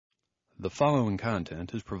The following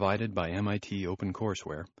content is provided by MIT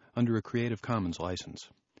OpenCourseWare under a Creative Commons license.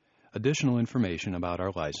 Additional information about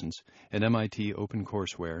our license and MIT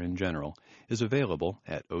OpenCourseWare in general is available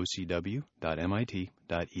at ocw.mit.edu.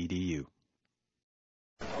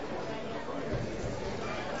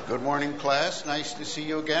 Good morning, class. Nice to see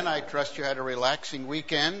you again. I trust you had a relaxing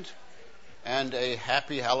weekend and a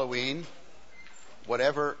happy Halloween,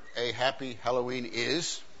 whatever a happy Halloween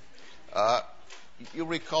is. You'll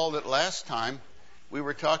recall that last time we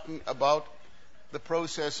were talking about the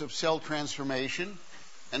process of cell transformation,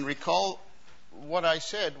 and recall what I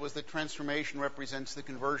said was that transformation represents the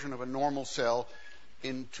conversion of a normal cell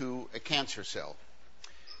into a cancer cell.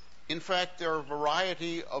 In fact, there are a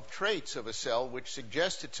variety of traits of a cell which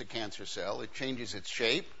suggest it's a cancer cell. It changes its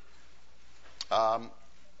shape.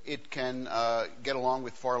 It can get along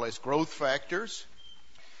with far less growth factors.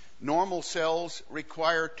 Normal cells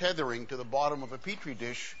require tethering to the bottom of a petri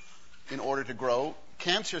dish in order to grow.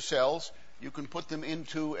 Cancer cells, you can put them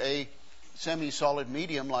into a semi-solid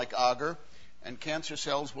medium like agar, and cancer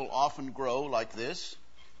cells will often grow like this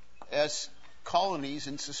as colonies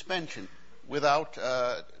in suspension without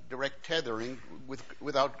direct tethering,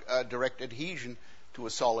 without direct adhesion to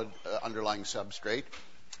a solid underlying substrate.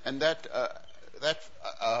 And that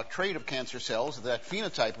trait of cancer cells, that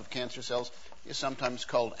phenotype of cancer cells, is sometimes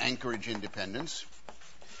called anchorage independence.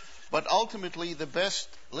 But ultimately, the best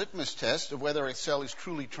litmus test of whether a cell is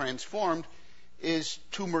truly transformed is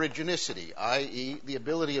tumorigenicity, i.e., the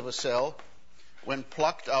ability of a cell, when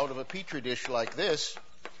plucked out of a petri dish like this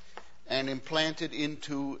and implanted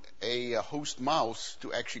into a host mouse,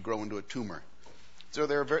 to actually grow into a tumor. So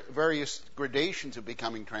there are various gradations of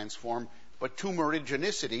becoming transformed, but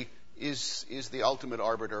tumorigenicity is the ultimate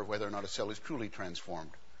arbiter of whether or not a cell is truly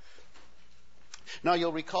transformed. Now,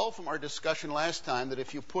 you'll recall from our discussion last time that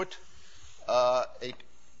if you put a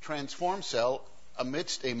transformed cell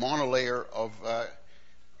amidst a monolayer of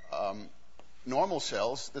normal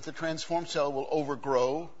cells, that the transformed cell will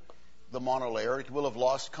overgrow the monolayer. It will have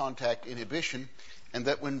lost contact inhibition, and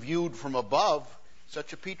that when viewed from above,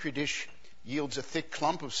 such a petri dish yields a thick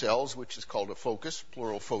clump of cells, which is called a focus,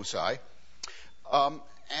 plural foci.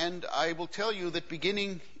 And I will tell you that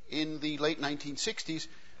beginning in the late 1960s,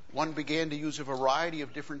 one began to use a variety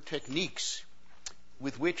of different techniques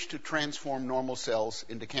with which to transform normal cells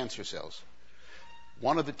into cancer cells.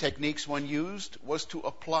 One of the techniques one used was to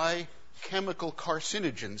apply chemical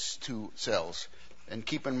carcinogens to cells. And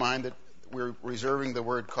keep in mind that we're reserving the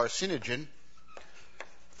word carcinogen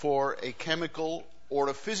for a chemical or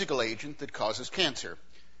a physical agent that causes cancer.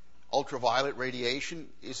 Ultraviolet radiation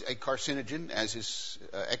is a carcinogen, as is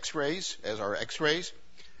X-rays, as are X-rays.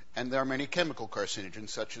 And there are many chemical carcinogens,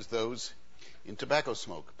 such as those in tobacco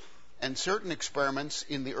smoke. And certain experiments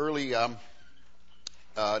in the early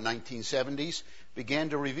 1970s began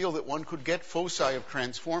to reveal that one could get foci of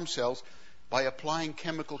transformed cells by applying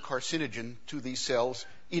chemical carcinogen to these cells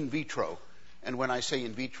in vitro. And when I say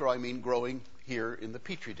in vitro, I mean growing here in the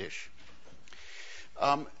petri dish.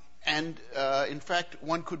 In fact,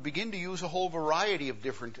 one could begin to use a whole variety of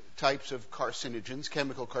different types of carcinogens,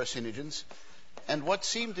 chemical carcinogens. And what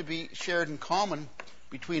seemed to be shared in common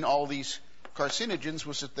between all these carcinogens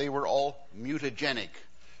was that they were all mutagenic.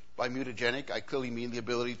 By mutagenic, I clearly mean the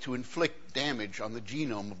ability to inflict damage on the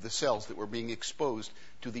genome of the cells that were being exposed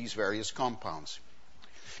to these various compounds.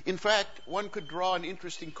 In fact, one could draw an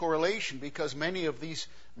interesting correlation because many of these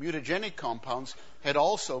mutagenic compounds had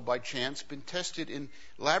also, by chance, been tested in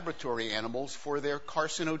laboratory animals for their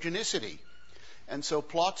carcinogenicity. And so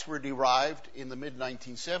plots were derived in the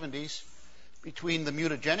mid-1970s between the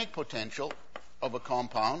mutagenic potential of a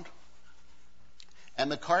compound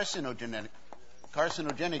and the carcinogenic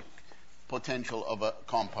potential of a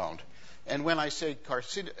compound. And when I say a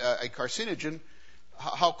carcinogen,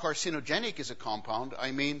 how carcinogenic is a compound,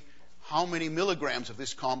 I mean how many milligrams of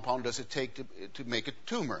this compound does it take to make a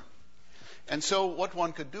tumor. And so what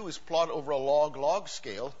one could do is plot over a log-log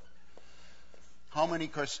scale how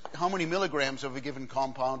many milligrams of a given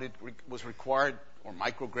compound it was required, or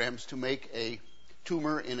micrograms, to make a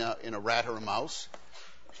tumor in a rat or a mouse,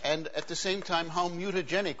 and at the same time how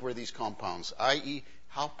mutagenic were these compounds, i.e.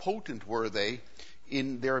 how potent were they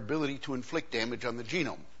in their ability to inflict damage on the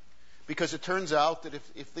genome. Because it turns out that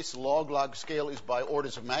if this log-log scale is by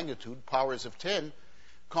orders of magnitude, powers of 10,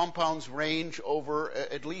 compounds range over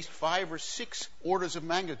at least 5 or 6 orders of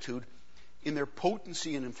magnitude in their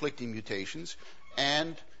potency in inflicting mutations,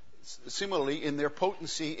 and similarly in their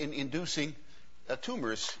potency in inducing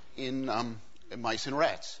tumors in mice and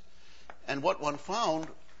rats. And what one found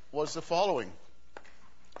was the following,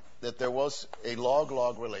 that there was a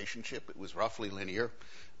log-log relationship, it was roughly linear,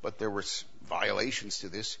 but there were violations to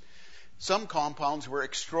this. Some compounds were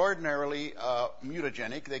extraordinarily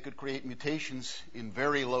mutagenic. They could create mutations in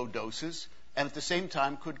very low doses, and at the same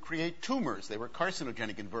time could create tumors. They were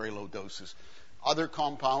carcinogenic in very low doses. Other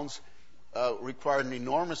compounds required an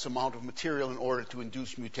enormous amount of material in order to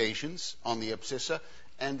induce mutations on the abscissa,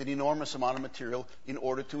 and an enormous amount of material in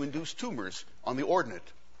order to induce tumors on the ordinate.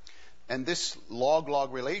 And this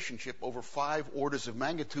log-log relationship over 5 orders of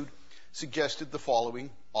magnitude suggested the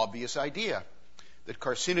following obvious idea, that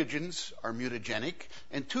carcinogens are mutagenic,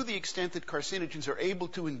 and to the extent that carcinogens are able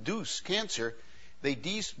to induce cancer, they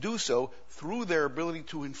do so through their ability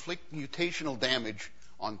to inflict mutational damage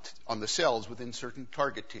on the cells within certain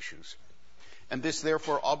target tissues. And this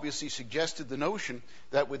therefore obviously suggested the notion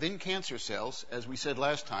that within cancer cells, as we said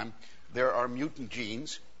last time, there are mutant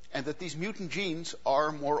genes, and that these mutant genes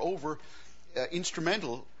are moreover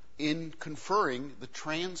instrumental in conferring the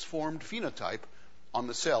transformed phenotype on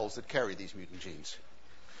the cells that carry these mutant genes.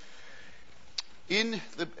 In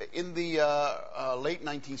the late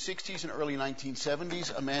 1960s and early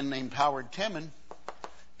 1970s, a man named Howard Temin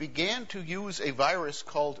began to use a virus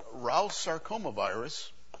called Rous sarcoma virus,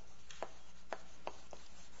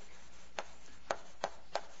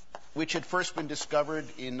 which had first been discovered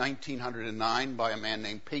in 1909 by a man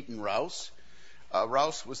named Peyton Rous.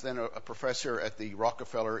 Rous was then a professor at the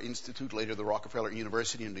Rockefeller Institute, later the Rockefeller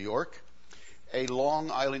University in New York. A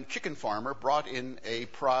Long Island chicken farmer brought in a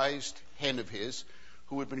prized hen of his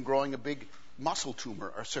who had been growing a big muscle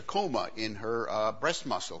tumor, or sarcoma, in her breast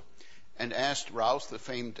muscle, and asked Rous, the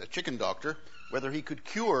famed chicken doctor, whether he could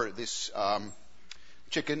cure this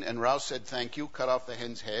chicken. And Rous said thank you, cut off the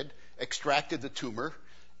hen's head, extracted the tumor,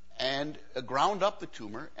 and ground up the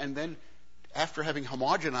tumor, and then, after having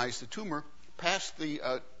homogenized the tumor, passed the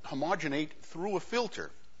homogenate through a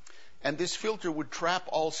filter. And this filter would trap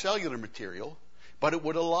all cellular material, but it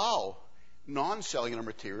would allow non-cellular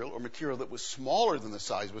material, or material that was smaller than the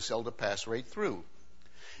size of a cell, to pass right through.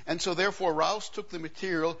 And so therefore Rous took the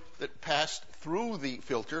material that passed through the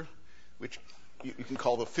filter, which you can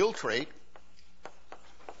call the filtrate,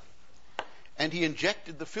 and he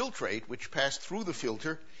injected the filtrate, which passed through the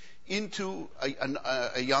filter, into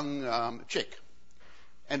a young chick.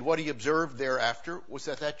 And what he observed thereafter was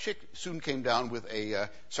that that chick soon came down with a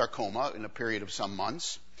sarcoma in a period of some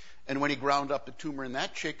months. And when he ground up the tumor in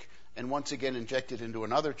that chick and once again injected into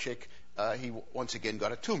another chick, he once again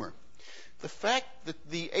got a tumor. The fact that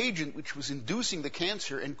the agent which was inducing the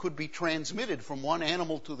cancer and could be transmitted from one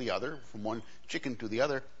animal to the other, from one chicken to the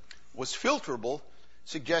other, was filterable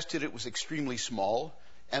suggested it was extremely small.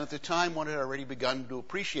 And at the time, one had already begun to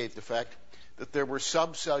appreciate the fact that there were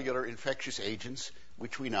subcellular infectious agents,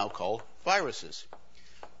 which we now call viruses.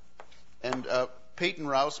 And Peyton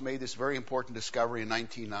Rous made this very important discovery in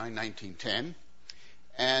 1909, 1910.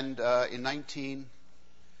 And in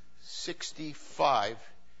 1965,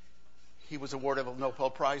 he was awarded a Nobel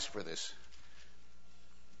Prize for this.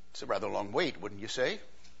 It's a rather long wait, wouldn't you say?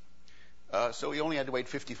 So he only had to wait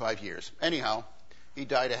 55 years. Anyhow, he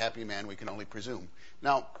died a happy man, we can only presume.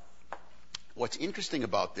 Now, what's interesting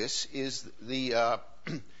about this is the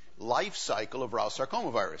life cycle of Rous sarcoma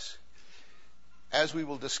virus. As we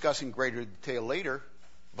will discuss in greater detail later,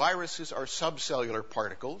 viruses are subcellular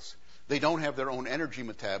particles. They don't have their own energy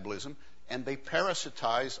metabolism, and they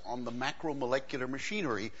parasitize on the macromolecular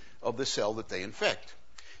machinery of the cell that they infect.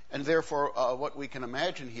 And therefore, what we can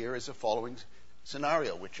imagine here is the following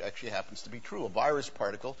scenario, which actually happens to be true. A virus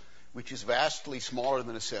particle, which is vastly smaller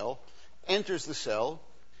than a cell, enters the cell.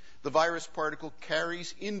 The virus particle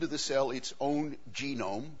carries into the cell its own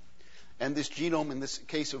genome. And this genome, in this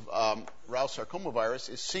case of Rous sarcoma virus,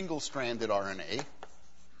 is single-stranded RNA.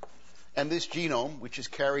 And this genome, which is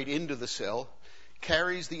carried into the cell,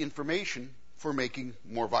 carries the information for making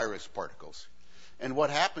more virus particles. And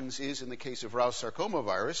what happens is, in the case of Rous sarcoma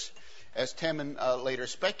virus, as Temin later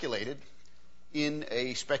speculated, in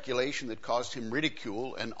a speculation that caused him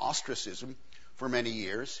ridicule and ostracism for many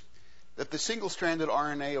years, that the single-stranded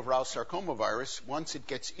RNA of Rous sarcoma virus, once it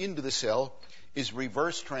gets into the cell, is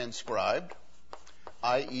reverse transcribed,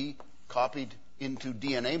 i.e. copied into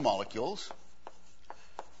DNA molecules.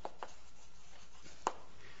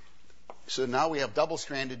 So now we have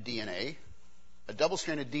double-stranded DNA, a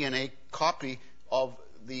double-stranded DNA copy of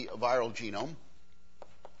the viral genome,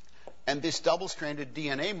 and this double-stranded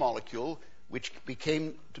DNA molecule, which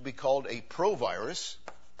became to be called a provirus,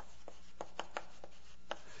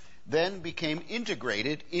 then became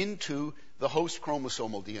integrated into the host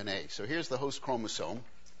chromosomal DNA. So here's the host chromosome.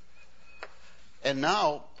 And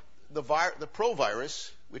now the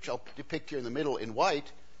provirus, which I'll depict here in the middle in white,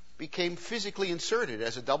 became physically inserted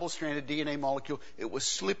as a double-stranded DNA molecule. It was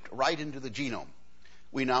slipped right into the genome.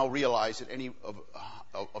 We now realize that any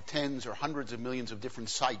of tens or hundreds of millions of different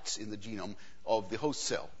sites in the genome of the host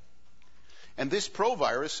cell. And this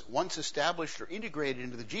provirus, once established or integrated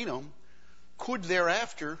into the genome, could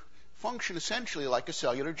thereafter function essentially like a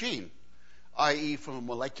cellular gene, i.e., from a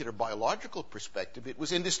molecular biological perspective, it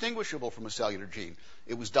was indistinguishable from a cellular gene.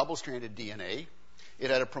 It was double-stranded DNA. It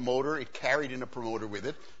had a promoter, it carried in a promoter with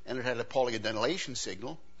it, and it had a polyadenylation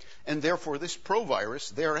signal. And therefore, this provirus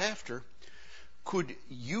thereafter could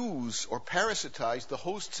use or parasitize the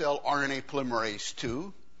host cell RNA polymerase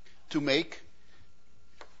II to make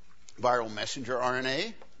viral messenger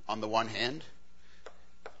RNA on the one hand,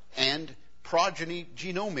 and progeny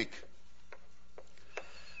genomic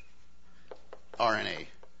RNA.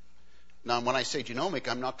 Now, when I say genomic,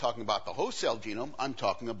 I'm not talking about the host cell genome, I'm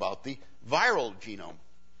talking about the viral genome.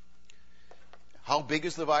 How big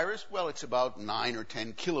is the virus? Well, it's about 9 or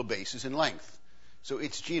 10 kilobases in length. So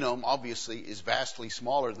its genome, obviously, is vastly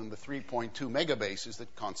smaller than the 3.2 megabases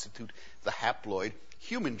that constitute the haploid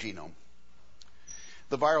human genome.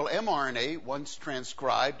 The viral mRNA, once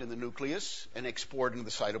transcribed in the nucleus and exported into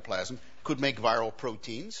the cytoplasm, could make viral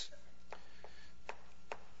proteins.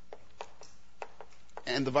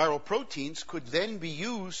 And the viral proteins could then be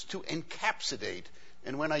used to encapsulate.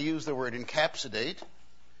 And when I use the word encapsulate,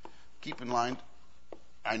 keep in mind,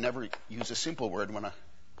 I never use a simple word when a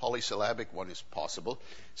polysyllabic one is possible.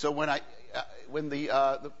 So when the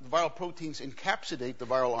viral proteins encapsulate the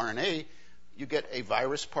viral RNA, you get a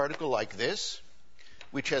virus particle like this,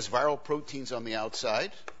 which has viral proteins on the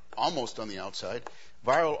outside, almost on the outside,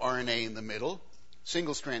 viral RNA in the middle,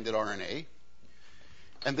 single-stranded RNA.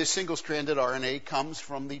 And this single-stranded RNA comes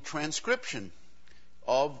from the transcription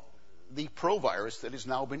of the provirus that has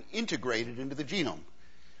now been integrated into the genome.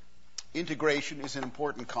 Integration is an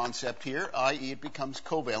important concept here, i.e. it becomes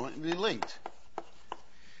covalently linked.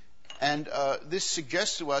 And this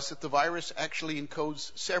suggests to us that the virus actually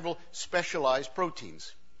encodes several specialized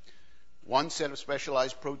proteins. One set of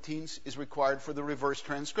specialized proteins is required for the reverse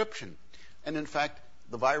transcription. And in fact,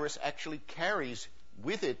 the virus actually carries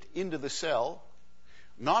with it into the cell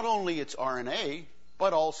not only its RNA,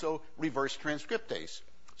 but also reverse transcriptase.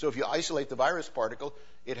 So if you isolate the virus particle,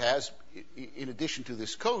 it has, in addition to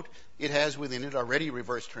this coat, it has within it already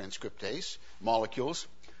reverse transcriptase molecules,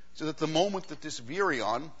 so that the moment that this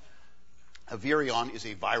virion, a virion is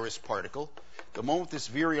a virus particle, the moment this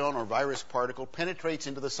virion or virus particle penetrates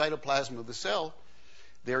into the cytoplasm of the cell,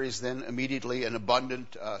 there is then immediately an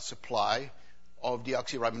abundant supply of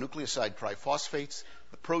deoxyribonucleoside triphosphates.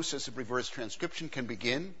 The process of reverse transcription can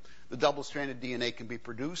begin. The double-stranded DNA can be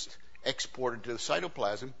produced, exported to the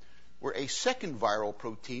cytoplasm, where a second viral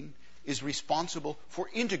protein is responsible for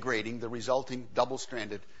integrating the resulting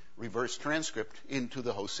double-stranded reverse transcript into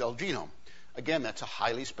the host cell genome. Again, that's a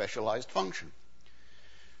highly specialized function.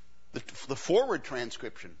 The forward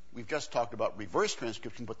transcription, we've just talked about reverse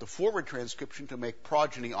transcription, but the forward transcription to make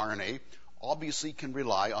progeny RNA obviously can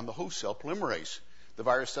rely on the host cell polymerase. The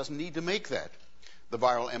virus doesn't need to make that. The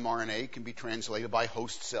viral mRNA can be translated by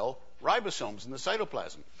host cell ribosomes in the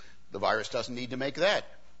cytoplasm. The virus doesn't need to make that.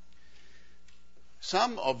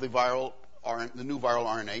 Some of the new viral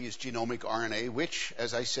RNA is genomic RNA, which,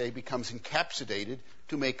 as I say, becomes encapsulated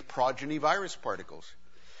to make progeny virus particles.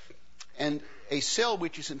 And a cell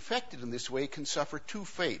which is infected in this way can suffer two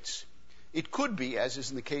fates. It could be, as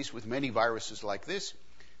is in the case with many viruses like this,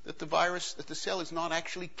 that the cell is not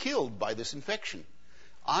actually killed by this infection,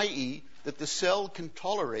 i.e., that the cell can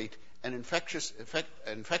tolerate an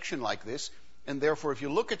infection like this, and therefore if you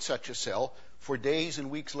look at such a cell, for days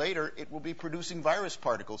and weeks later, it will be producing virus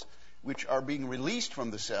particles which are being released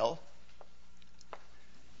from the cell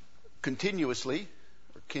continually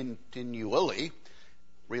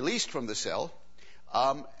released from the cell,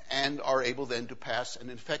 and are able then to pass and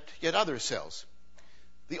infect yet other cells.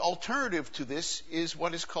 The alternative to this is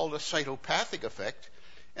what is called a cytopathic effect,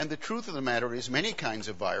 and the truth of the matter is many kinds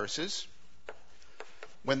of viruses,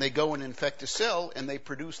 when they go and infect a cell and they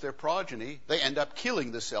produce their progeny, they end up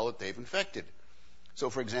killing the cell that they've infected. So,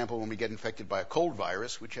 for example, when we get infected by a cold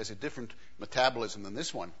virus, which has a different metabolism than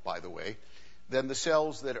this one, by the way, then the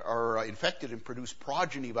cells that are infected and produce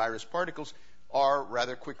progeny virus particles are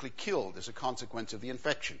rather quickly killed as a consequence of the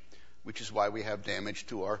infection, which is why we have damage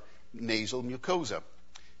to our nasal mucosa.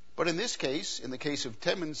 But in this case, in the case of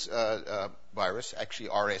Temmin's virus, actually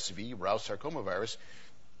RSV, Rous sarcoma virus,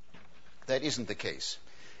 that isn't the case.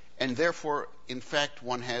 And therefore, in fact,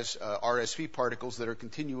 one has RSV particles that are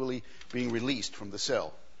continually being released from the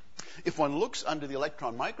cell. If one looks under the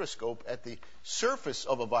electron microscope at the surface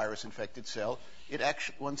of a virus-infected cell,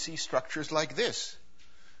 one sees structures like this,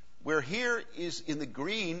 where here is, in the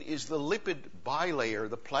green, is the lipid bilayer,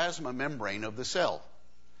 the plasma membrane of the cell.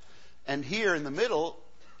 And here in the middle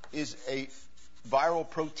is a viral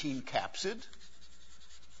protein capsid.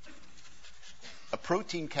 A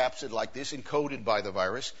protein capsid like this, encoded by the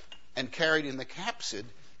virus, and carried in the capsid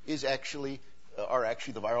are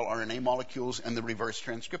actually the viral RNA molecules and the reverse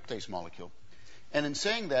transcriptase molecule. And in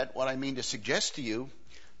saying that, what I mean to suggest to you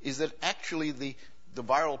is that actually the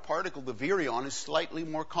viral particle, the virion, is slightly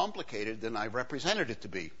more complicated than I've represented it to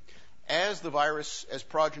be. As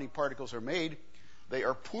progeny particles are made, they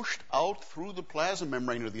are pushed out through the plasma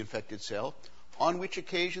membrane of the infected cell, on which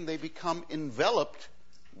occasion they become enveloped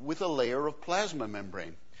with a layer of plasma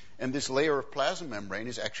membrane. And this layer of plasma membrane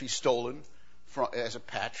is actually stolen as a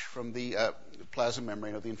patch from the plasma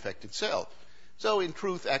membrane of the infected cell. So in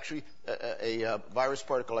truth, actually, a virus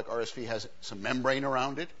particle like RSV has some membrane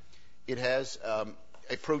around it. It has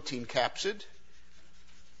a protein capsid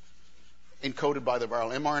encoded by the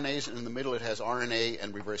viral mRNAs, and in the middle it has RNA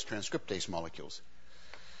and reverse transcriptase molecules.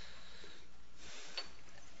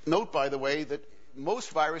 Note, by the way, that most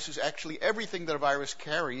viruses, actually everything that a virus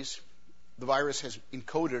carries, the virus has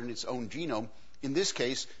encoded in its own genome. In this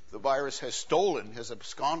case, the virus has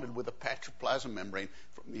absconded with a patch of plasma membrane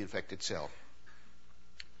from the infected cell.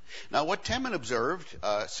 Now, what Temin observed,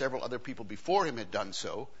 several other people before him had done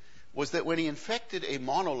so, was that when he infected a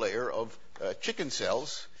monolayer of chicken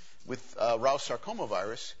cells with Rous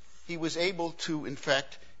sarcomavirus, he was able to, in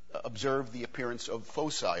fact, observe the appearance of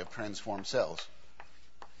foci of transformed cells.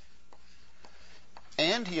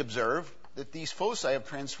 And he observed that these foci of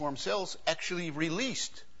transformed cells actually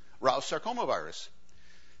released Rous sarcomavirus.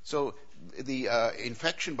 So the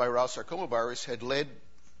infection by Rous sarcomavirus had led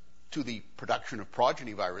to the production of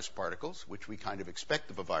progeny virus particles, which we kind of expect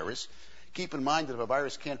of a virus. Keep in mind that if a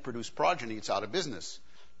virus can't produce progeny, it's out of business.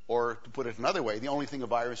 Or, to put it another way, the only thing a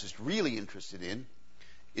virus is really interested in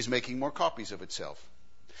is making more copies of itself.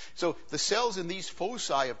 So the cells in these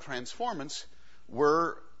foci of transformance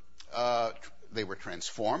were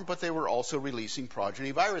transformed, but they were also releasing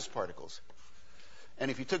progeny virus particles. And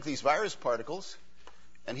if you took these virus particles,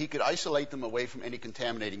 and he could isolate them away from any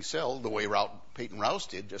contaminating cell, the way Peyton Rous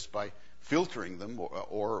did, just by filtering them,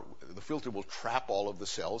 or the filter will trap all of the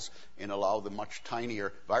cells and allow the much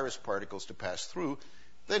tinier virus particles to pass through,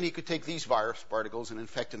 then he could take these virus particles and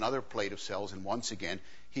infect another plate of cells, and once again,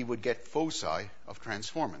 he would get foci of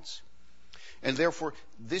transformance. And therefore,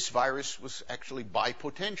 this virus was actually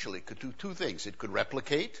bipotential. It could do two things. It could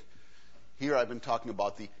replicate. Here I've been talking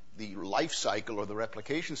about the life cycle or the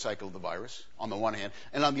replication cycle of the virus, on the one hand.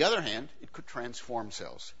 And on the other hand, it could transform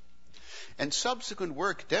cells. And subsequent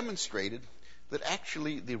work demonstrated that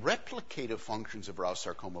actually the replicative functions of Rous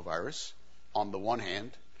sarcomavirus, on the one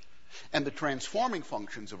hand, and the transforming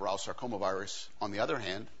functions of Rous sarcomavirus, on the other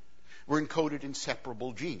hand, were encoded in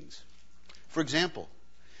separable genes. For example,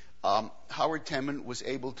 Howard Temin was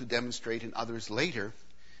able to demonstrate, and others later,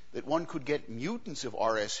 that one could get mutants of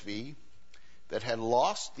RSV that had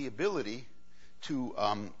lost the ability to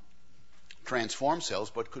transform cells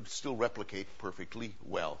but could still replicate perfectly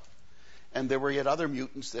well. And there were yet other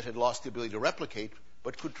mutants that had lost the ability to replicate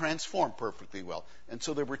but could transform perfectly well. And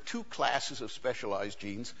so there were two classes of specialized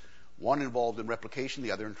genes, one involved in replication,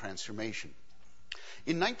 the other in transformation.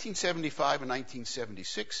 In 1975 and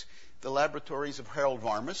 1976, the laboratories of Harold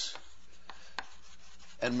Varmus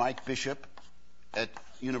and Mike Bishop at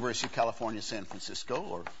University of California, San Francisco,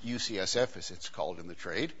 or UCSF as it's called in the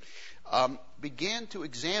trade, began to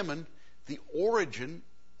examine the origin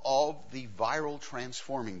of the viral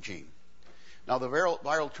transforming gene. Now, the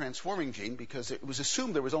viral transforming gene, because it was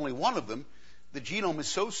assumed there was only one of them, the genome is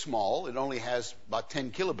so small, it only has about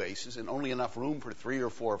 10 kilobases and only enough room for 3 or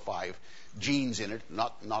 4 or 5 genes in it,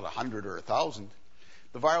 not 100 or 1,000.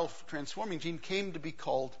 The viral transforming gene came to be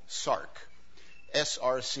called SRC,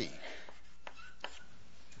 SRC.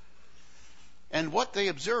 And what they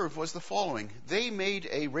observed was the following. They made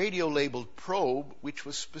a radio-labeled probe which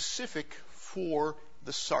was specific for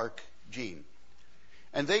the SRC gene.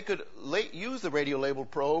 And they could use the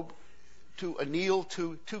radio-labeled probe to anneal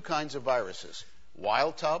two kinds of viruses: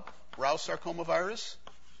 wild-type Rous sarcomavirus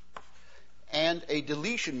and a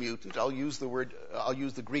deletion mutant. I'll use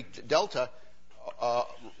the Greek delta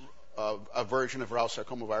a version of Rous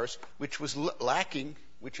sarcomavirus, which was lacking,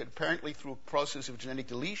 which had apparently through a process of genetic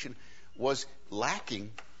deletion was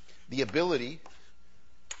lacking the ability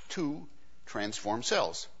to transform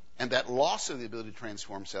cells. And that loss of the ability to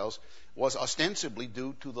transform cells was ostensibly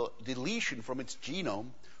due to the deletion from its genome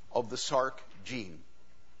of the SRC gene.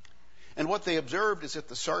 And what they observed is that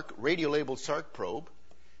the SARC, radio-labeled SARC probe,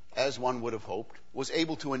 as one would have hoped, was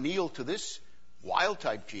able to anneal to this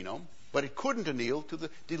wild-type genome, but it couldn't anneal to the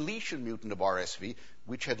deletion mutant of RSV,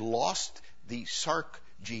 which had lost the SARC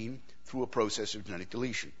gene through a process of genetic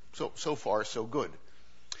deletion. So far, so good.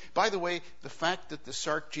 By the way, the fact that the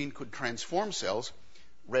SARC gene could transform cells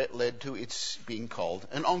led to its being called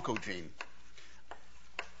an oncogene.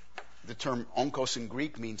 The term onkos in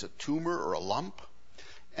Greek means a tumor or a lump.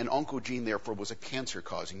 An oncogene, therefore, was a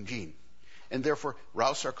cancer-causing gene. And therefore,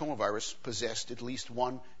 Rous sarcomavirus possessed at least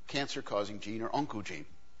one cancer-causing gene or oncogene.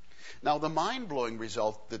 Now, the mind-blowing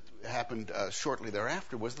result that happened shortly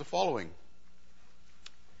thereafter was the following.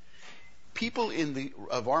 People in the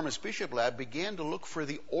Varmus Bishop lab began to look for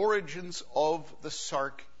the origins of the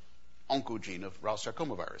SARC oncogene of Rous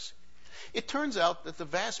sarcomavirus. It turns out that the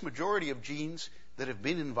vast majority of genes that have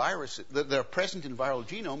been in viruses, that are present in viral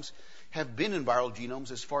genomes, have been in viral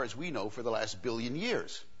genomes as far as we know for the last billion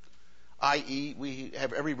years. I.e., we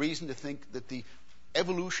have every reason to think that the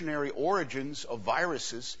evolutionary origins of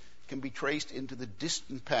viruses can be traced into the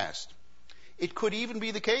distant past. It could even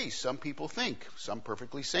be the case, some people think, some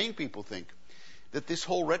perfectly sane people think, that this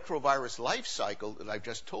whole retrovirus life cycle that I've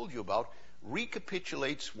just told you about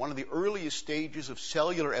recapitulates one of the earliest stages of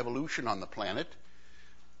cellular evolution on the planet.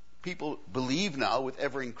 People believe now with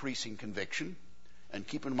ever-increasing conviction, and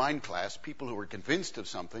keep in mind, class, people who are convinced of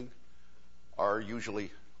something are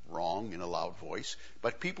usually wrong in a loud voice,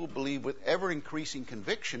 but people believe with ever-increasing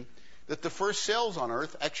conviction that the first cells on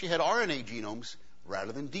Earth actually had RNA genomes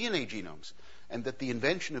rather than DNA genomes, and that the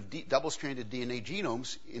invention of double-stranded DNA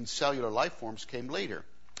genomes in cellular life forms came later.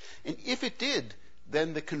 And if it did,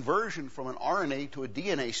 then the conversion from an RNA to a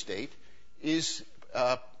DNA state is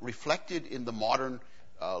reflected in the modern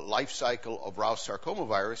life cycle of Rous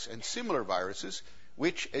sarcomavirus and similar viruses,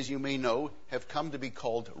 which, as you may know, have come to be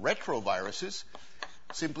called retroviruses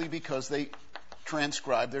simply because they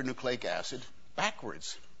transcribe their nucleic acid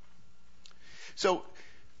backwards. So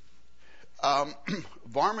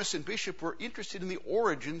Varmus and Bishop were interested in the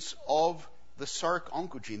origins of the SARC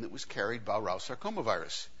oncogene that was carried by Rous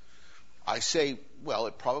sarcomavirus. I say, well,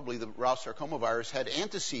 probably the Rous sarcomavirus had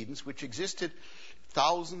antecedents which existed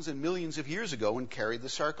thousands and millions of years ago and carried the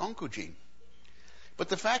SARC oncogene. But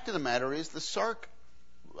the fact of the matter is the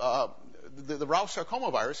Rous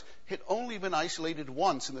sarcomavirus had only been isolated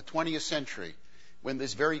once in the 20th century when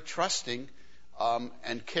this very trusting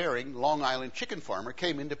and caring Long Island chicken farmer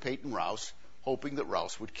came into Peyton Rous hoping that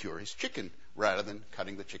Rous would cure his chicken rather than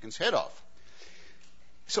cutting the chicken's head off.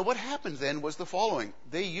 So what happened then was the following.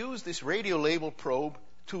 They used this radio-labeled probe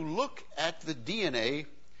to look at the DNA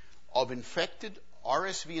of infected,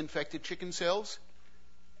 RSV-infected chicken cells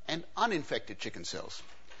and uninfected chicken cells.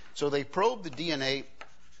 So they probed the DNA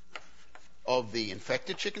of the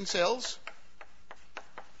infected chicken cells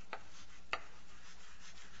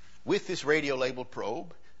with this radio-labeled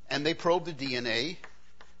probe, and they probed the DNA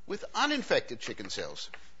with uninfected chicken cells,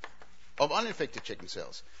 of uninfected chicken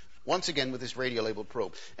cells, once again with this radio-labeled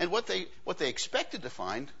probe. And what they expected to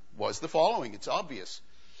find was the following. It's obvious.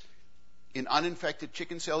 In uninfected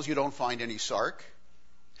chicken cells, you don't find any SARC.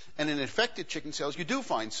 And in infected chicken cells, you do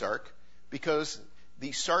find SARC because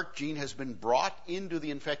the SARC gene has been brought into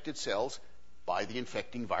the infected cells by the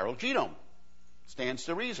infecting viral genome. Stands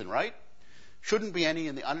to reason, right? Shouldn't be any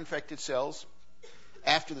in the uninfected cells.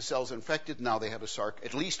 After the cells are infected, now they have a SARC,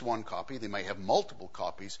 at least one copy. They may have multiple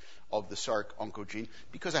copies of the SARC oncogene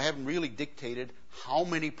because I haven't really dictated how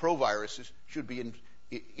many proviruses should be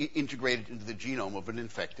integrated into the genome of an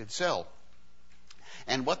infected cell.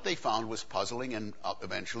 And what they found was puzzling and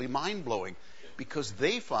eventually mind-blowing because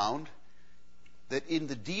they found that in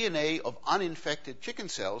the DNA of uninfected chicken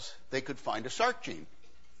cells, they could find a SARC gene.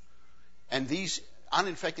 And these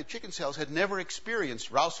uninfected chicken cells had never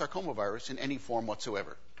experienced Rous sarcomavirus in any form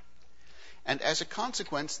whatsoever. And as a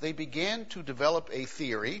consequence, they began to develop a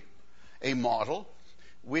theory, a model,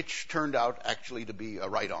 which turned out actually to be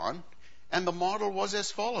right on. And the model was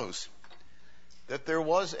as follows, that there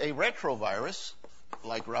was a retrovirus,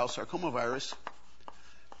 like Rous sarcomavirus,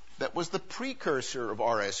 that was the precursor of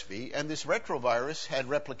RSV, and this retrovirus had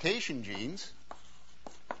replication genes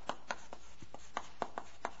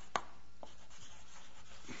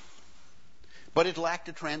but it lacked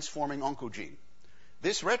a transforming oncogene.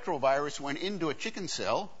 This retrovirus went into a chicken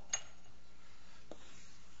cell,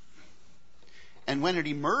 and when it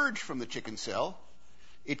emerged from the chicken cell,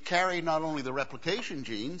 it carried not only the replication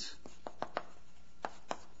genes,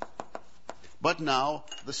 but now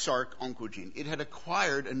the SARC oncogene. It had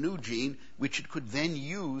acquired a new gene which it could then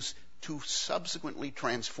use to subsequently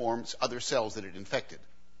transform other cells that it infected.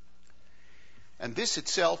 And this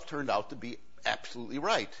itself turned out to be absolutely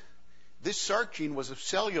right. This Sark gene was of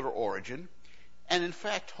cellular origin, and in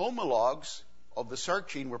fact, homologs of the Sark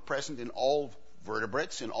gene were present in all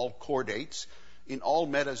vertebrates, in all chordates, in all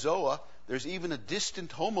metazoa. There's even a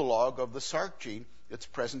distant homolog of the Sark gene that's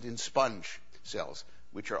present in sponge cells,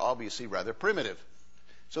 which are obviously rather primitive.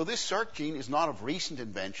 So this Sark gene is not of recent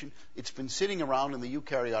invention. It's been sitting around in the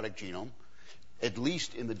eukaryotic genome, at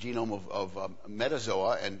least in the genome of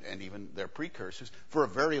metazoa and even their precursors, for a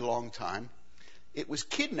very long time. It was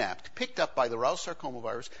kidnapped, picked up by the Rous sarcoma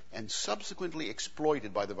virus, and subsequently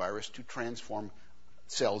exploited by the virus to transform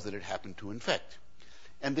cells that it happened to infect.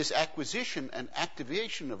 And this acquisition and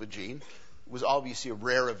activation of a gene was obviously a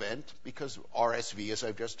rare event because RSV, as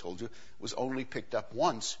I've just told you, was only picked up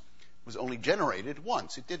once, was only generated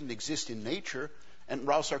once. It didn't exist in nature, and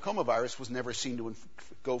Rous sarcoma virus was never seen to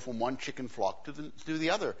go from one chicken flock to the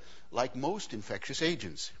other, like most infectious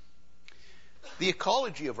agents. The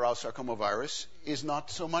ecology of Rous sarcoma virus is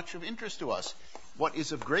not so much of interest to us. What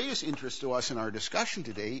is of greatest interest to us in our discussion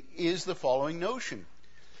today is the following notion,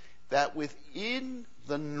 that within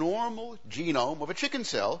the normal genome of a chicken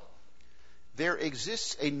cell, there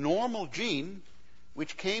exists a normal gene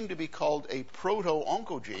which came to be called a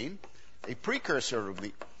proto-oncogene, a precursor of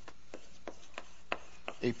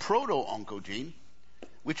a proto-oncogene,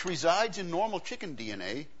 which resides in normal chicken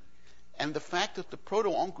DNA. And the fact that the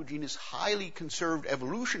proto-oncogene is highly conserved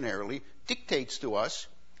evolutionarily dictates to us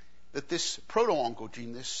that this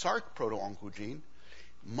proto-oncogene, this Sark proto-oncogene,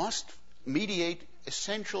 must mediate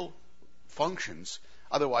essential functions.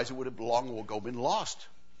 Otherwise, it would have long ago been lost.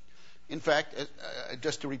 In fact,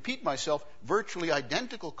 just to repeat myself, virtually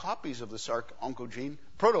identical copies of the Sark oncogene,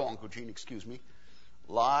 proto-oncogene,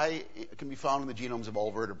 can be found in the genomes of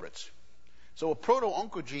all vertebrates. So a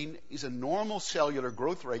proto-oncogene is a normal cellular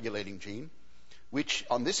growth-regulating gene, which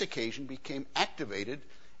on this occasion became activated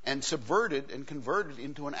and subverted and converted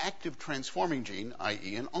into an active transforming gene,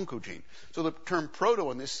 i.e. an oncogene. So the term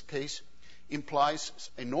proto in this case implies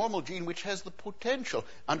a normal gene which has the potential,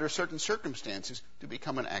 under certain circumstances, to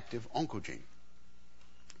become an active oncogene.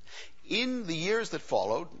 In the years that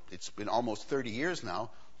followed, it's been almost 30 years now,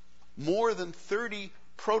 more than 30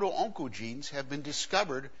 proto-oncogenes have been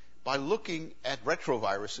discovered by looking at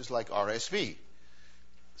retroviruses like RSV.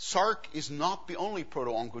 Sark is not the only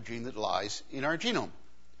proto-oncogene that lies in our genome.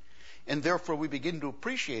 And therefore we begin to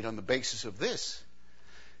appreciate on the basis of this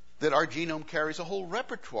that our genome carries a whole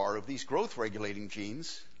repertoire of these growth-regulating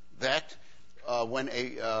genes that, when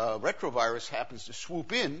a retrovirus happens to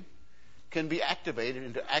swoop in, can be activated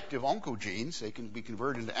into active oncogenes. They can be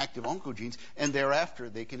converted into active oncogenes, and thereafter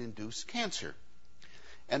they can induce cancer.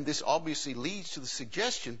 And this obviously leads to the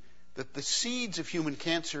suggestion that the seeds of human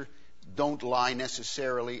cancer don't lie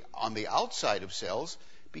necessarily on the outside of cells,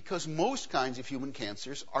 because most kinds of human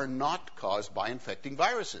cancers are not caused by infecting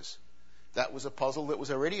viruses. That was a puzzle that was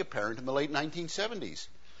already apparent in the late 1970s.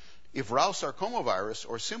 If Rous sarcoma virus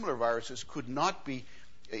or similar viruses could not be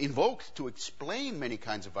invoked to explain many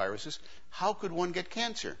kinds of viruses, how could one get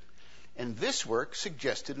cancer? And this work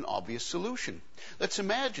suggested an obvious solution. Let's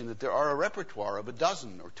imagine that there are a repertoire of a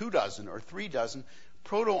dozen or 2 dozen or 3 dozen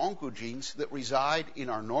proto-oncogenes that reside in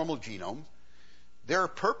our normal genome. Their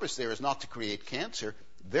purpose there is not to create cancer.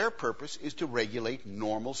 Their purpose is to regulate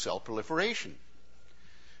normal cell proliferation.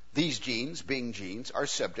 These genes, being genes, are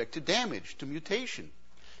subject to damage, to mutation.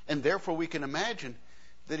 And therefore we can imagine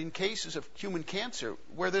that in cases of human cancer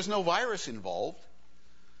where there's no virus involved,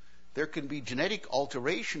 there can be genetic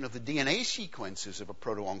alteration of the DNA sequences of a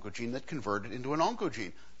proto-oncogene that convert it into an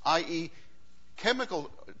oncogene, i.e.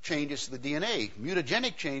 chemical changes to the DNA,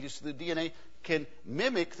 mutagenic changes to the DNA can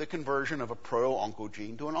mimic the conversion of a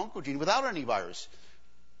proto-oncogene to an oncogene without any virus.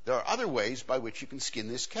 There are other ways by which you can skin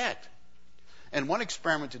this cat. And one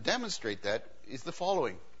experiment to demonstrate that is the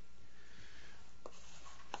following.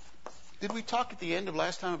 Did we talk at the end of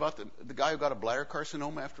last time about the guy who got a bladder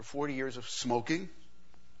carcinoma after 40 years of smoking?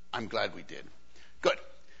 I'm glad we did. Good.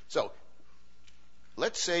 So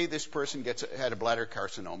let's say this person had a bladder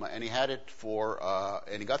carcinoma, and he had it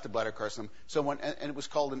and he got the bladder carcinoma, and it was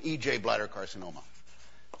called an EJ bladder carcinoma.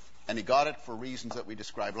 And he got it for reasons that we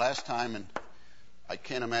described last time, and I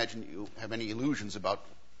can't imagine you have any illusions about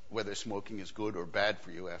whether smoking is good or bad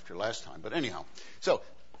for you after last time. But anyhow, so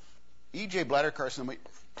EJ bladder carcinoma,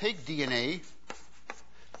 take DNA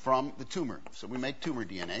from the tumor. So we make tumor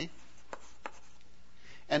DNA.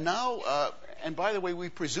 And now, and by the way, we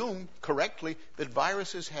presume correctly that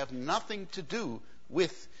viruses have nothing to do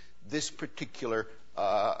with this particular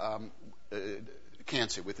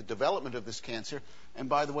cancer, with the development of this cancer. And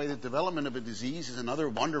by the way, the development of a disease is another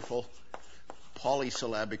wonderful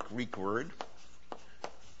polysyllabic Greek word.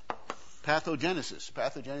 Pathogenesis.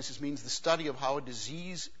 Pathogenesis means the study of how a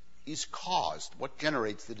disease is caused, what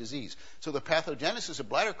generates the disease. So the pathogenesis of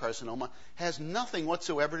bladder carcinoma has nothing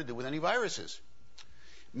whatsoever to do with any viruses.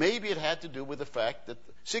 Maybe it had to do with the fact that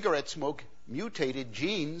cigarette smoke mutated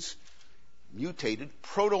genes, mutated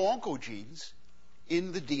proto-oncogenes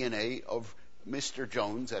in the DNA of Mr.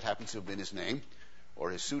 Jones, that happens to have been his name,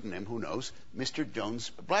 or his pseudonym, who knows, Mr. Jones'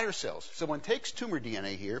 bladder cells. So one takes tumor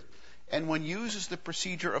DNA here, and one uses the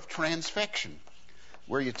procedure of transfection,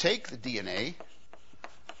 where you take the DNA,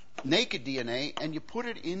 naked DNA, and you put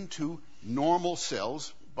it into normal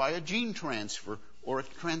cells by a gene transfer or a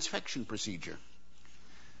transfection procedure.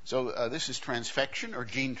 So this is transfection or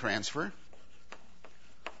gene transfer.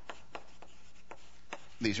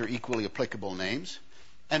 These are equally applicable names.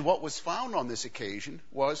 And what was found on this occasion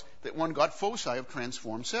was that one got foci of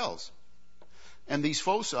transformed cells. And these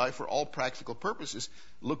foci, for all practical purposes,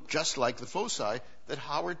 looked just like the foci that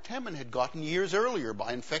Howard Temin had gotten years earlier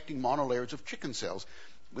by infecting monolayers of chicken cells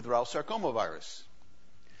with Ralph sarcoma virus.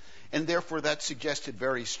 And therefore that suggested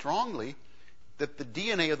very strongly that the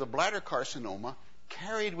DNA of the bladder carcinoma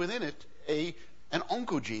carried within it an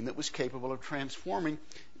oncogene that was capable of transforming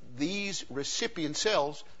these recipient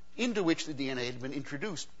cells into which the DNA had been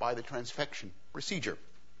introduced by the transfection procedure.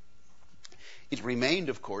 It remained,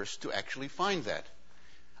 of course, to actually find that.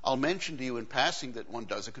 I'll mention to you in passing that one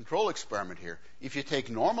does a control experiment here. If you take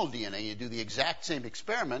normal DNA and you do the exact same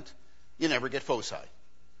experiment, you never get foci.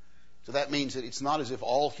 So that means that it's not as if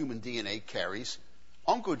all human DNA carries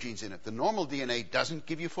oncogenes in it. The normal DNA doesn't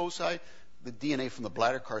give you foci. The DNA from the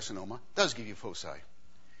bladder carcinoma does give you foci.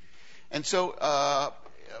 And so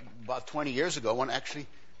about 20 years ago, one actually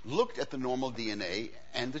looked at the normal DNA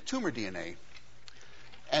and the tumor DNA.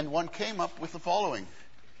 And one came up with the following,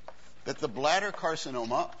 that the bladder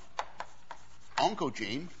carcinoma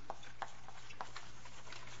oncogene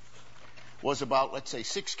was about, let's say,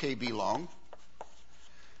 6 kb long.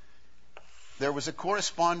 There was a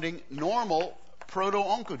corresponding normal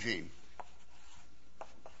proto-oncogene.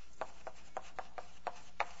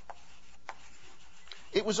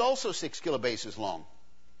 It was also 6 kilobases long.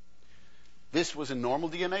 This was in normal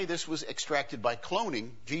DNA. This was extracted by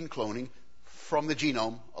cloning, gene cloning, from the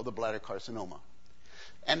genome of the bladder carcinoma.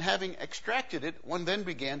 And having extracted it, one then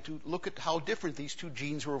began to look at how different these two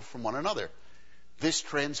genes were from one another. This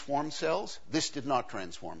transformed cells. This did not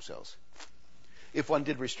transform cells. If one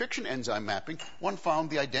did restriction enzyme mapping, one found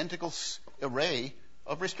the identical array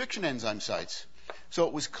of restriction enzyme sites. So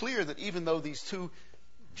it was clear that even though these two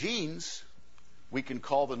genes, we can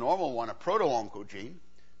call the normal one a proto-oncogene,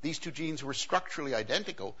 these two genes were structurally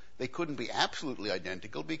identical. They couldn't be absolutely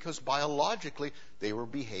identical because biologically they were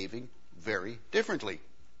behaving very differently.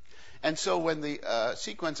 And so when the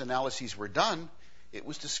sequence analyses were done, it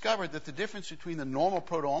was discovered that the difference between the normal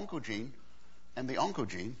proto-oncogene and the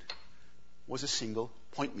oncogene was a single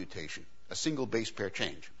point mutation, a single base pair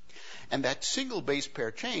change. And that single base pair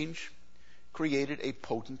change created a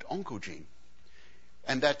potent oncogene.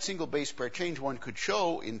 And that single base pair change one could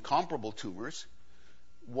show in comparable tumors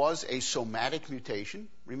was a somatic mutation.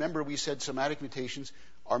 Remember, we said somatic mutations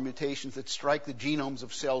are mutations that strike the genomes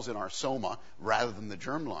of cells in our soma rather than the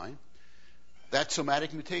germline. That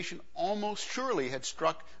somatic mutation almost surely had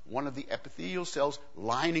struck one of the epithelial cells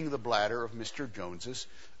lining the bladder of Mr. Jones's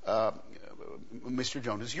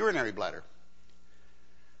urinary bladder.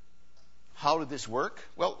 How did this work?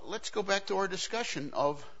 Well, let's go back to our discussion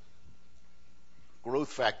of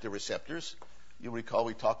growth factor receptors. You'll recall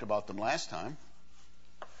we talked about them last time.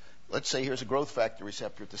 Let's say here's a growth factor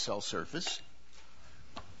receptor at the cell surface.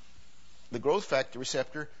 The growth factor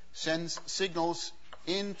receptor sends signals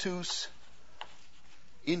into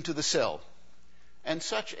the cell. And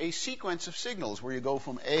such a sequence of signals where you go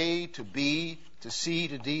from A to B to C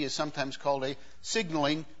to D is sometimes called a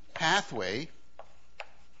signaling pathway.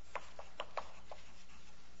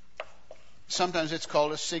 Sometimes it's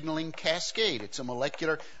called a signaling cascade. It's a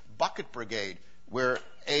molecular bucket brigade where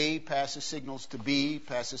A passes signals to B,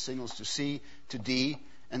 passes signals to C, to D,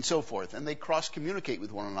 and so forth. And they cross-communicate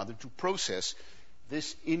with one another to process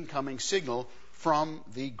this incoming signal from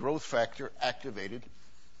the growth factor activated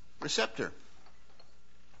receptor.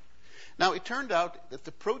 Now, it turned out that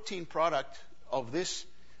the protein product of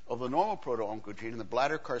the normal proto-oncogene and the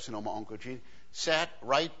bladder carcinoma oncogene sat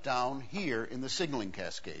right down here in the signaling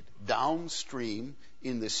cascade, downstream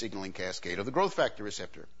in this signaling cascade of the growth factor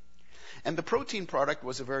receptor. And the protein product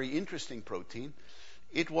was a very interesting protein.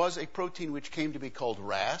 It was a protein which came to be called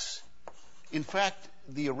RAS. In fact,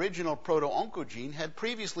 the original proto-oncogene had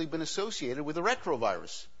previously been associated with a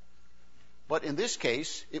retrovirus. But in this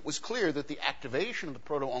case, it was clear that the activation of the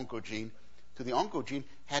proto-oncogene to the oncogene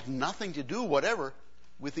had nothing to do whatever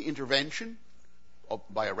with the intervention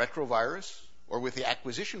by a retrovirus or with the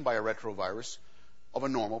acquisition by a retrovirus of a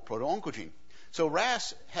normal proto-oncogene. So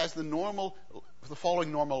RAS has the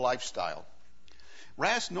following normal lifestyle.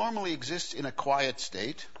 RAS normally exists in a quiet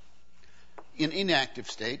state, in inactive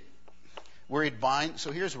state, where it binds.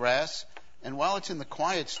 So here's RAS, and while it's in the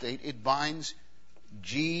quiet state, it binds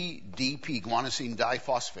GDP, guanosine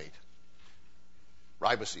diphosphate,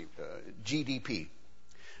 ribosine, GDP.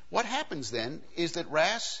 What happens then is that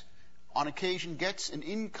RAS, on occasion, gets an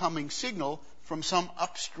incoming signal from some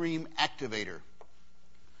upstream activator.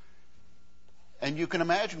 And you can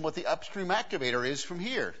imagine what the upstream activator is from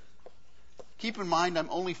here. Keep in mind, I'm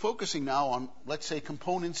only focusing now on, let's say,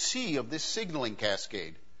 component C of this signaling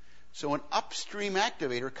cascade. So an upstream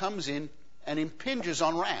activator comes in and impinges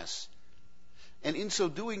on RAS. And in so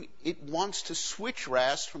doing, it wants to switch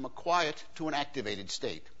RAS from a quiet to an activated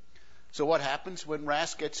state. So what happens when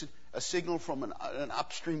RAS gets a signal from an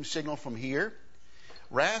upstream signal from here?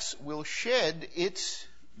 RAS will shed its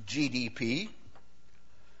GDP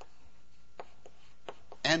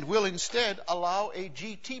and will instead allow a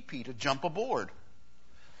GTP to jump aboard.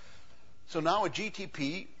 So now a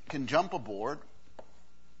GTP can jump aboard,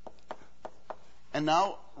 and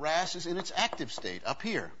now RAS is in its active state up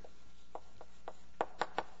here.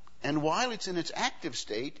 And while it's in its active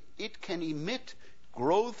state, it can emit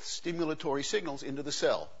growth stimulatory signals into the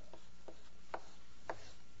cell.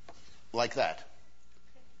 Like that.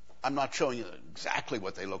 I'm not showing you exactly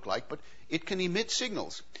what they look like, but it can emit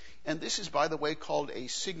signals. And this is, by the way, called a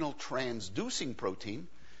signal transducing protein.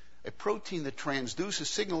 A protein that transduces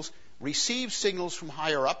signals, receives signals from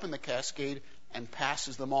higher up in the cascade, and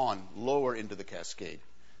passes them on lower into the cascade.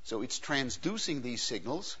 So it's transducing these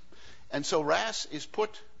signals. And so RAS is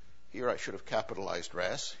put, here I should have capitalized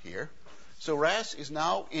RAS here. So RAS is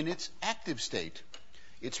now in its active state.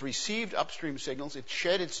 It's received upstream signals, it's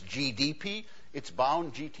shed its GDP, it's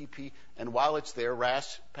bound GTP, and while it's there,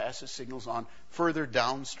 RAS passes signals on further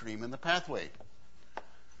downstream in the pathway.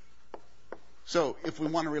 So if we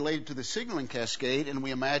want to relate it to the signaling cascade, and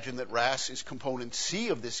we imagine that RAS is component C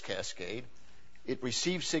of this cascade, it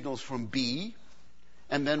receives signals from B,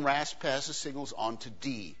 and then RAS passes signals on to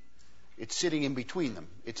D. It's sitting in between them.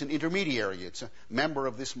 It's an intermediary. It's a member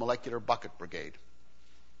of this molecular bucket brigade.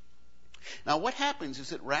 Now what happens is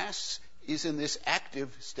that RAS is in this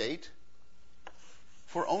active state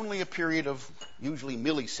for only a period of usually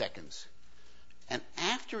milliseconds. And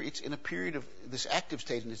after it's in a period of this active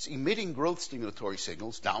state and it's emitting growth stimulatory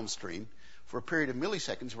signals downstream for a period of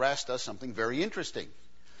milliseconds, RAS does something very interesting.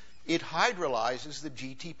 It hydrolyzes the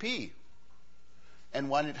GTP. And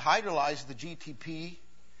when it hydrolyzes the GTP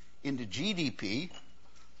into GDP,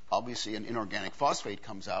 obviously an inorganic phosphate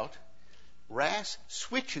comes out, RAS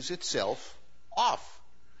switches itself off,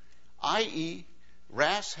 i.e.,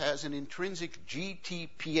 RAS has an intrinsic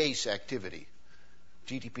GTPase activity.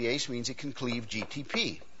 GTPase means it can cleave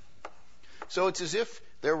GTP. So it's as if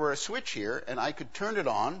there were a switch here and I could turn it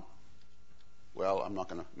on. Well, I'm not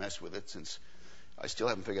going to mess with it since I still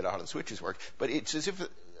haven't figured out how the switches work. But it's as if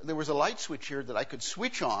there was a light switch here that I could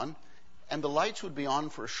switch on, and the lights would be on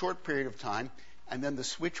for a short period of time, and then the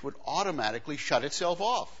switch would automatically shut itself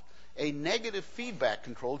off. A negative feedback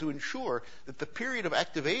control to ensure that the period of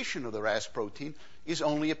activation of the RAS protein is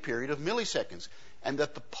only a period of milliseconds, and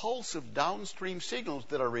that the pulse of downstream signals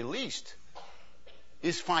that are released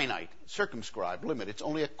is finite, circumscribed, limited. It's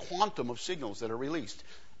only a quantum of signals that are released,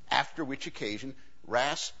 after which occasion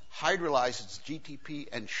RAS hydrolyzes GTP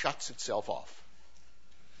and shuts itself off.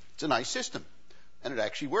 It's a nice system. And it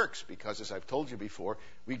actually works because, as I've told you before,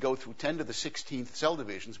 we go through 10 to the 16th cell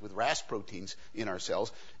divisions with RAS proteins in our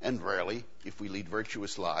cells, and rarely, if we lead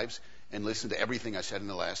virtuous lives and listen to everything I said in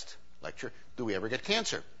the last lecture, do we ever get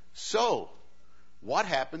cancer. So, what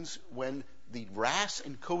happens when the RAS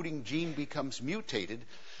encoding gene becomes mutated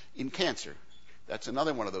in cancer? That's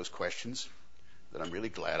another one of those questions that I'm really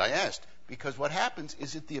glad I asked, because what happens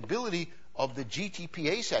is that the ability of the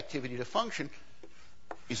GTPase activity to function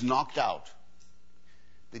is knocked out.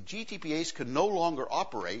 The GTPase can no longer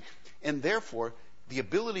operate, and therefore the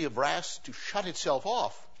ability of RAS to shut itself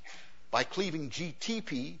off by cleaving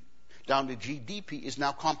GTP down to GDP is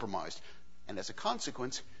now compromised. And as a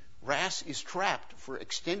consequence, RAS is trapped for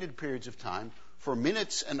extended periods of time, for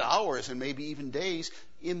minutes and hours and maybe even days,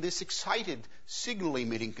 in this excited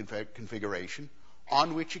signal-emitting configuration,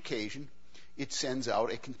 on which occasion it sends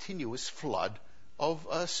out a continuous flood of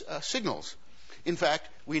signals. In fact,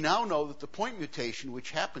 we now know that the point mutation, which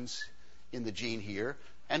happens in the gene here,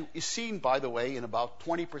 and is seen, by the way, in about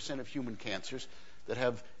 20% of human cancers that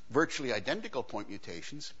have virtually identical point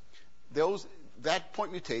mutations, that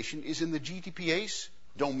point mutation is in the GTPase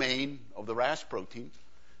domain of the RAS protein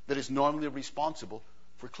that is normally responsible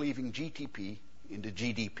for cleaving GTP into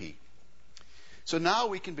GDP. So now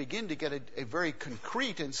we can begin to get a very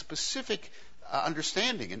concrete and specific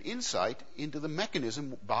understanding and insight into the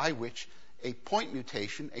mechanism by which a point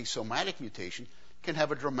mutation, a somatic mutation, can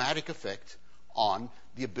have a dramatic effect on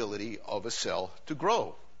the ability of a cell to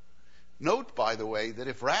grow. Note, by the way, that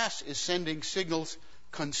if RAS is sending signals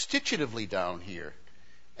constitutively down here,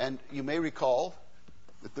 and you may recall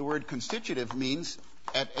that the word constitutive means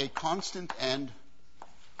at a constant and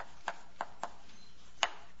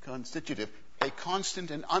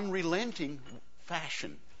unrelenting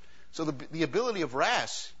fashion. So the ability of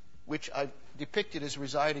RAS, which I've depicted as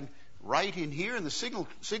residing right in here in the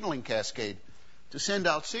signaling cascade, to send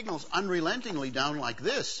out signals unrelentingly down like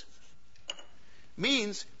this,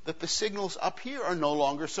 means that the signals up here are no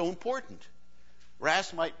longer so important.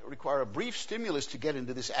 RAS might require a brief stimulus to get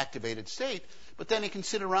into this activated state, but then it can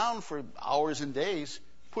sit around for hours and days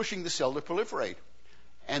pushing the cell to proliferate.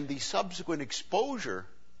 And the subsequent exposure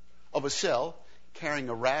of a cell carrying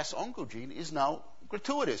a RAS oncogene is now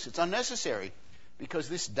gratuitous. It's unnecessary because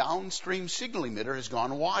this downstream signal emitter has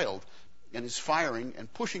gone wild and is firing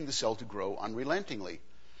and pushing the cell to grow unrelentingly.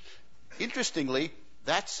 Interestingly,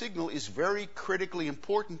 that signal is very critically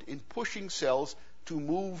important in pushing cells to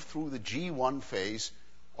move through the G1 phase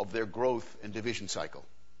of their growth and division cycle.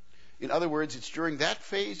 In other words, it's during that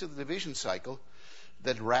phase of the division cycle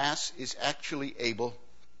that RAS is actually able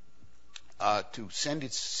to send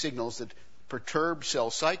its signals that perturb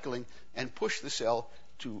cell cycling and push the cell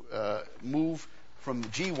to move from the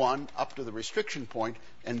G1 up to the restriction point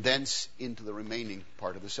and thence into the remaining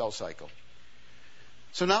part of the cell cycle.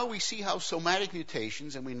 So now we see how somatic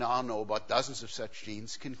mutations, and we now know about dozens of such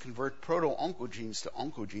genes, can convert proto-oncogenes to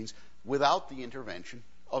oncogenes without the intervention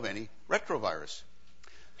of any retrovirus.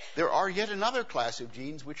 There are yet another class of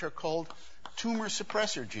genes which are called tumor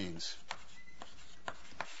suppressor genes.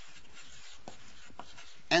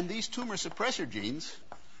 And these tumor suppressor genes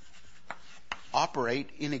operate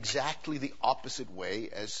in exactly the opposite way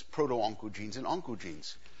as proto-oncogenes and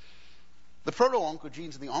oncogenes. The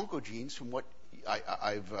proto-oncogenes and the oncogenes, from what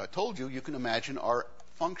I've told you, you can imagine, are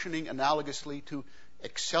functioning analogously to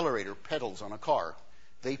accelerator pedals on a car.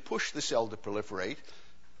 They push the cell to proliferate,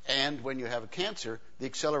 and when you have a cancer, the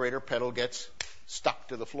accelerator pedal gets stuck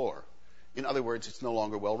to the floor. In other words, it's no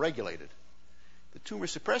longer well regulated. The tumor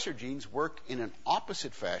suppressor genes work in an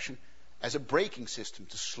opposite fashion as a braking system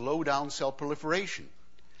to slow down cell proliferation.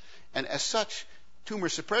 And as such, tumor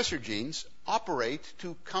suppressor genes operate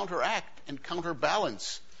to counteract and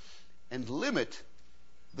counterbalance and limit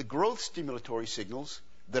the growth stimulatory signals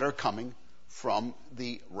that are coming from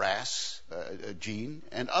the RAS gene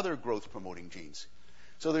and other growth promoting genes.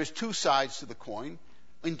 So there's two sides to the coin.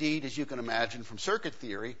 Indeed, as you can imagine from circuit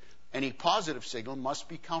theory, any positive signal must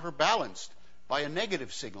be counterbalanced by a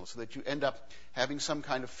negative signal so that you end up having some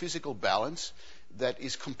kind of physical balance that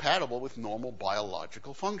is compatible with normal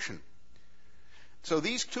biological function. So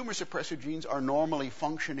these tumor suppressor genes are normally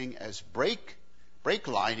functioning as brake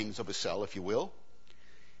linings of a cell, if you will.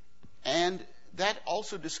 And that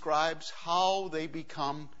also describes how they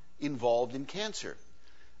become involved in cancer.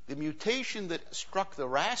 The mutation that struck the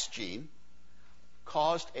RAS gene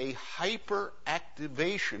caused a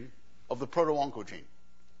hyperactivation of the proto-oncogene.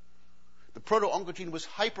 The proto-oncogene was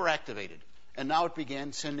hyperactivated, and now it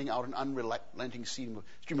began sending out an unrelenting stream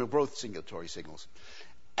of growth stimulatory signals.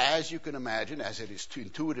 As you can imagine, as it is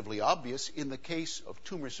intuitively obvious, in the case of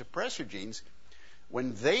tumor suppressor genes,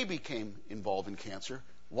 when they became involved in cancer,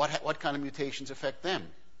 what kind of mutations affect them?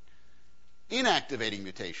 Inactivating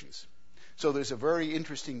mutations. So there's a very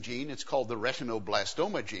interesting gene. It's called the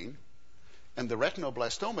retinoblastoma gene. And the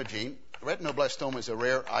retinoblastoma is a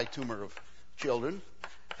rare eye tumor of children.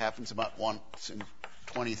 Happens about once in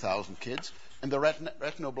 20,000 kids. And the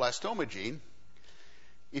retinoblastoma gene,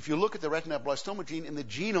 if you look at the retinoblastoma gene in the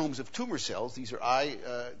genomes of tumor cells, these are eye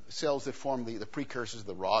cells that form the precursors,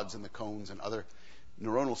 the rods and the cones and other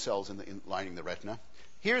neuronal cells lining the retina.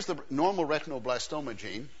 Here's the normal retinoblastoma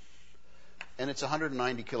gene, and it's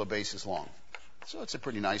 190 kilobases long. So it's a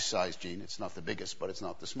pretty nice sized gene. It's not the biggest, but it's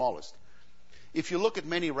not the smallest. If you look at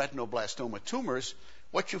many retinoblastoma tumors,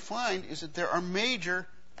 what you find is that there are major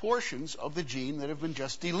portions of the gene that have been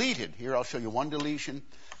just deleted. Here I'll show you one deletion.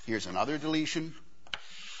 Here's another deletion.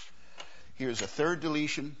 Here's a third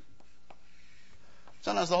deletion.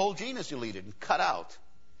 Sometimes the whole gene is deleted and cut out.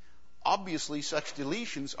 Obviously, such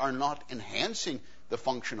deletions are not enhancing the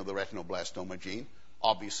function of the retinoblastoma gene.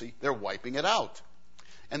 Obviously, they're wiping it out.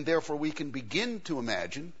 And therefore, we can begin to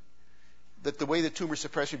imagine that the way the tumor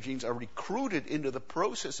suppressor genes are recruited into the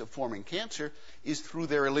process of forming cancer is through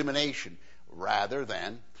their elimination rather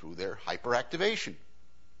than through their hyperactivation.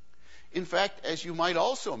 In fact, as you might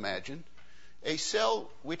also imagine, a cell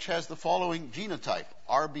which has the following genotype,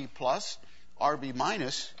 RB plus, RB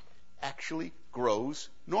minus, actually grows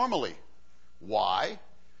normally. Why?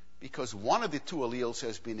 Because one of the two alleles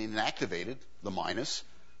has been inactivated, the minus,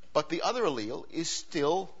 but the other allele is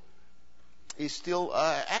still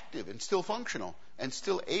active and still functional and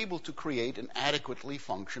still able to create an adequately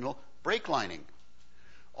functional break lining.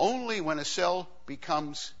 Only when a cell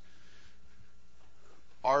becomes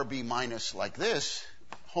RB minus like this,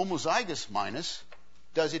 homozygous minus,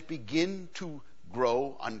 does it begin to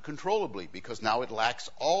grow uncontrollably, because now it lacks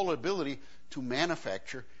all ability to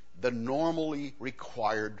manufacture the normally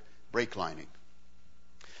required break lining.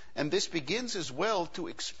 And this begins as well to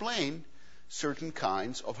explain certain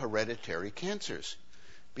kinds of hereditary cancers,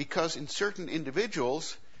 because in certain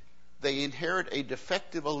individuals they inherit a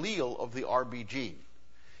defective allele of the RB gene,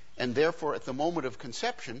 and therefore at the moment of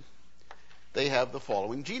conception they have the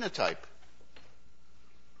following genotype.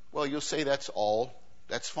 Well, you'll say that's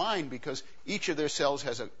fine, because each of their cells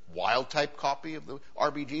has a wild-type copy of the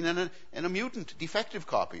RB gene and a mutant, defective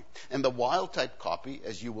copy. And the wild-type copy,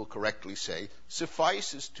 as you will correctly say,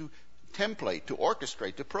 suffices to template, to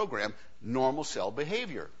orchestrate, to program normal cell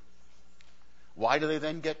behavior. Why do they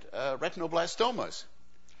then get retinoblastomas?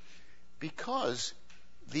 Because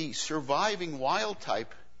the surviving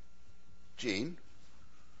wild-type gene,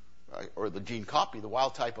 right, or the gene copy, the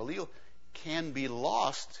wild-type allele, can be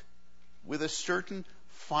lost with a certain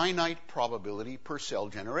finite probability per cell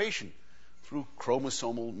generation through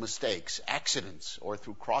chromosomal mistakes, accidents, or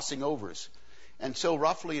through crossing overs. And so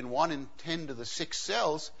roughly in 1 in 10 to the 6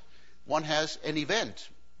 cells, one has an event,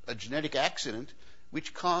 a genetic accident,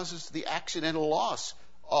 which causes the accidental loss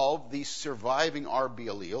of the surviving RB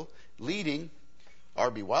allele,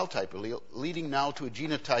 RB wild-type allele, leading now to a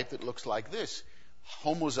genotype that looks like this: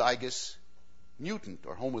 homozygous mutant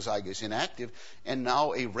or homozygous inactive. And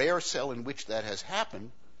now a rare cell in which that has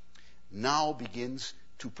happened now begins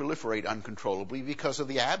to proliferate uncontrollably because of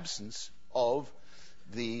the absence of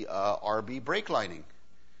the RB break lining,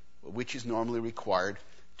 which is normally required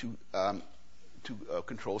to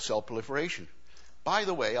control cell proliferation. By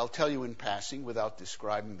the way, I'll tell you in passing, without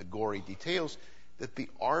describing the gory details, that the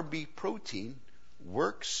RB protein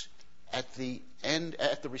works at the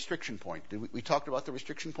restriction point. We talked about the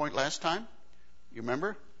restriction point last time? You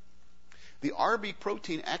remember? The RB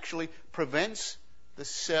protein actually prevents the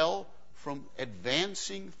cell from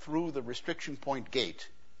advancing through the restriction point gate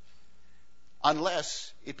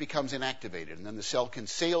unless it becomes inactivated, and then the cell can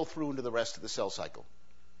sail through into the rest of the cell cycle.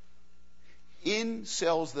 In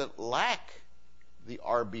cells that lack the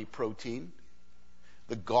RB protein,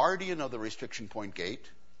 the guardian of the restriction point gate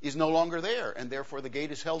is no longer there, and therefore the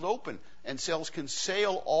gate is held open, and cells can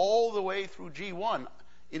sail all the way through G1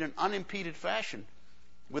 in an unimpeded fashion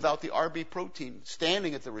without the RB protein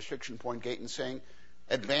standing at the restriction point gate and saying,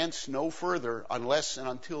 advance no further unless and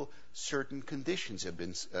until certain conditions have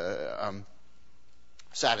been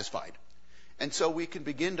satisfied. And so we can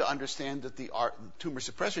begin to understand that the tumor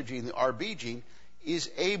suppressor gene, the RB gene, is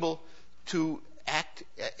able to act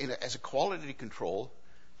as a quality control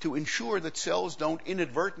to ensure that cells don't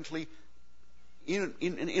inadvertently,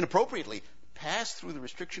 inappropriately pass through the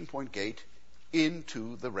restriction point gate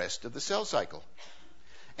into the rest of the cell cycle.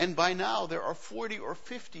 And by now there are 40 or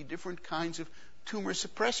 50 different kinds of tumor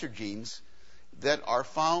suppressor genes that are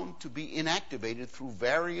found to be inactivated through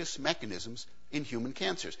various mechanisms in human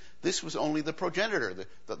cancers. This was only the progenitor,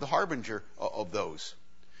 the harbinger of those.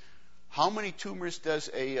 How many tumors does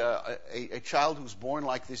a child who's born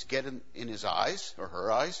like this get in his eyes or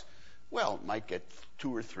her eyes? Well, it might get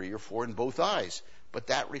 2 or 3 or 4 in both eyes. But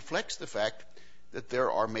that reflects the fact that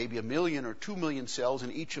there are maybe 1 million or 2 million cells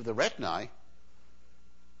in each of the retini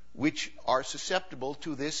which are susceptible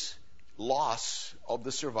to this loss of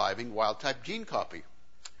the surviving wild-type gene copy.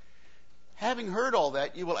 Having heard all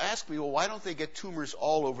that, you will ask me, well, why don't they get tumors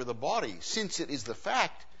all over the body, since it is the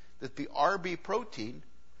fact that the RB protein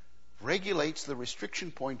regulates the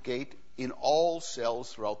restriction point gate in all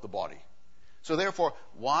cells throughout the body. So therefore,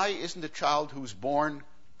 why isn't a child who's born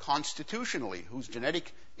constitutionally, whose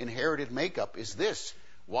genetic inherited makeup is this,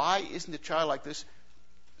 why isn't a child like this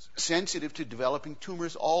sensitive to developing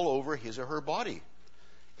tumors all over his or her body?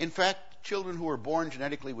 In fact, children who are born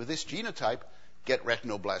genetically with this genotype get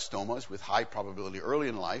retinoblastomas with high probability early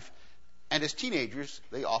in life, and as teenagers,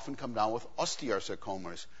 they often come down with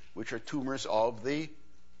osteosarcomas, which are tumors of the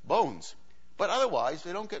bones. But otherwise,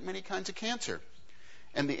 they don't get many kinds of cancer.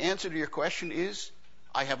 And the answer to your question is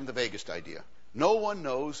I haven't the vaguest idea. No one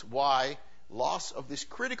knows why loss of this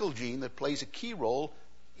critical gene that plays a key role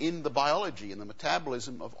in the biology and the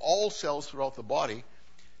metabolism of all cells throughout the body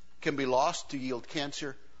can be lost to yield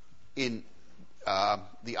cancer in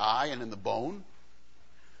the eye and in the bone.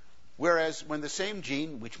 Whereas when the same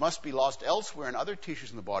gene, which must be lost elsewhere in other tissues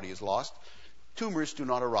in the body, is lost, tumors do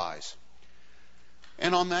not arise.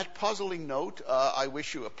 And on that puzzling note, I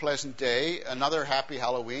wish you a pleasant day, another happy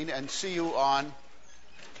Halloween, and see you on...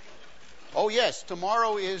 Oh, yes,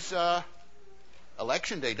 tomorrow is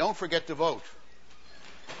Election Day. Don't forget to vote.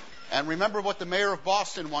 And remember what the mayor of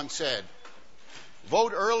Boston once said: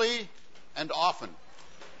 vote early and often.